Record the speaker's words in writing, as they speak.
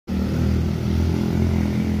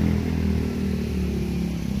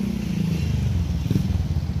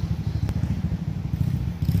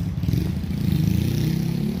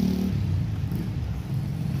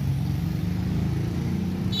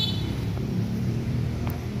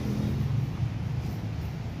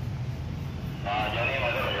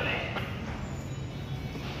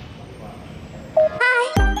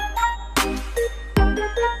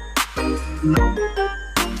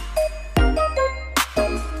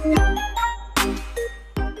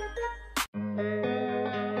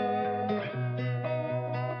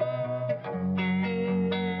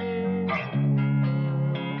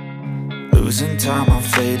Losing time, I'm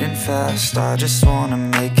fading fast. I just wanna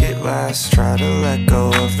make it last. Try to let go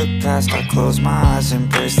of the past. I close my eyes,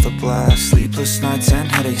 embrace the blast. Sleepless nights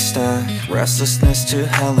and headaches stack. Restlessness to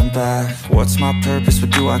hell and back. What's my purpose? What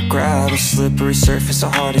do I grab? A slippery surface, a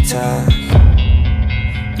heart attack.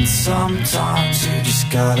 And sometimes you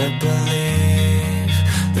just gotta believe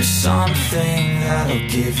there's something that'll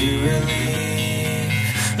give you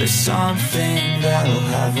relief. There's something that'll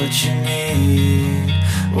have what you need,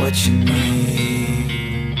 what you need.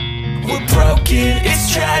 We're broken,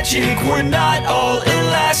 it's tragic, we're not all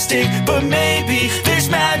elastic, but maybe there's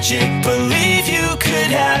magic. Believe you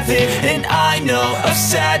could have it. And I know of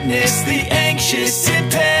sadness, the anxious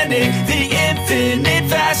and panic, the infinite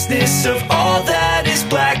vastness of all that is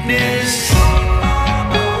blackness.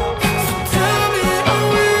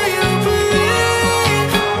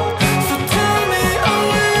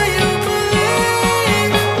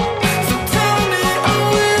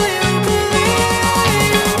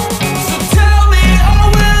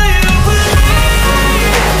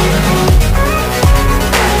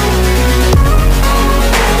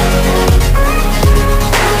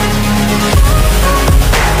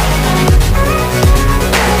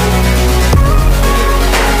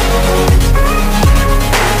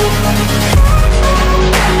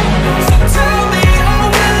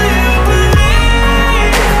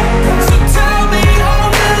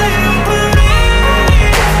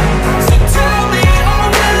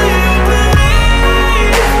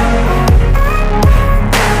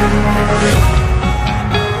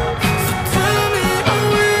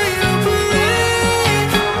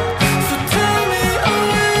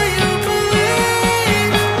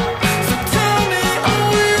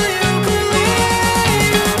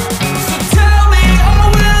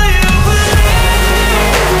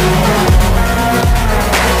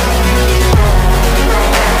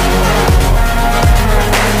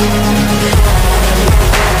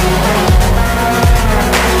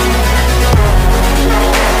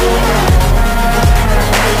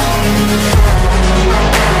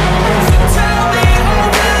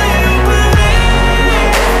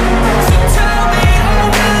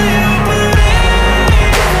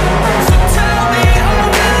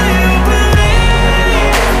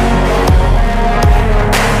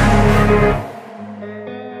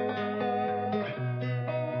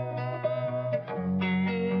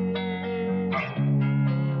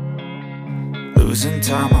 Losing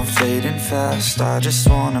time, I'm fading fast. I just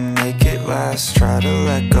wanna make it last. Try to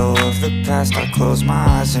let go of the past. I close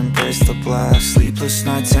my eyes, embrace the blast. Sleepless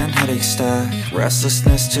nights and headaches stack.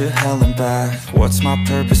 Restlessness to hell and back. What's my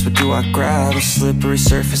purpose? What do I grab? A slippery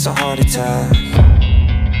surface, a heart attack.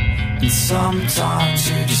 And sometimes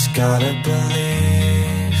you just gotta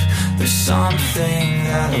believe there's something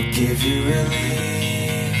that'll give you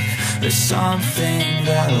relief. There's something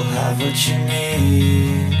that'll have what you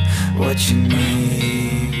need, what you need.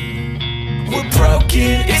 We're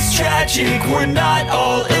broken, it's tragic, we're not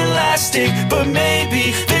all elastic, but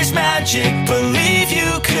maybe there's magic. Believe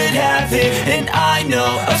you could have it. And I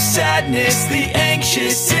know of sadness, the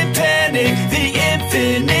anxious and panic, the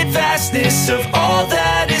infinite vastness of all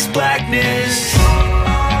that is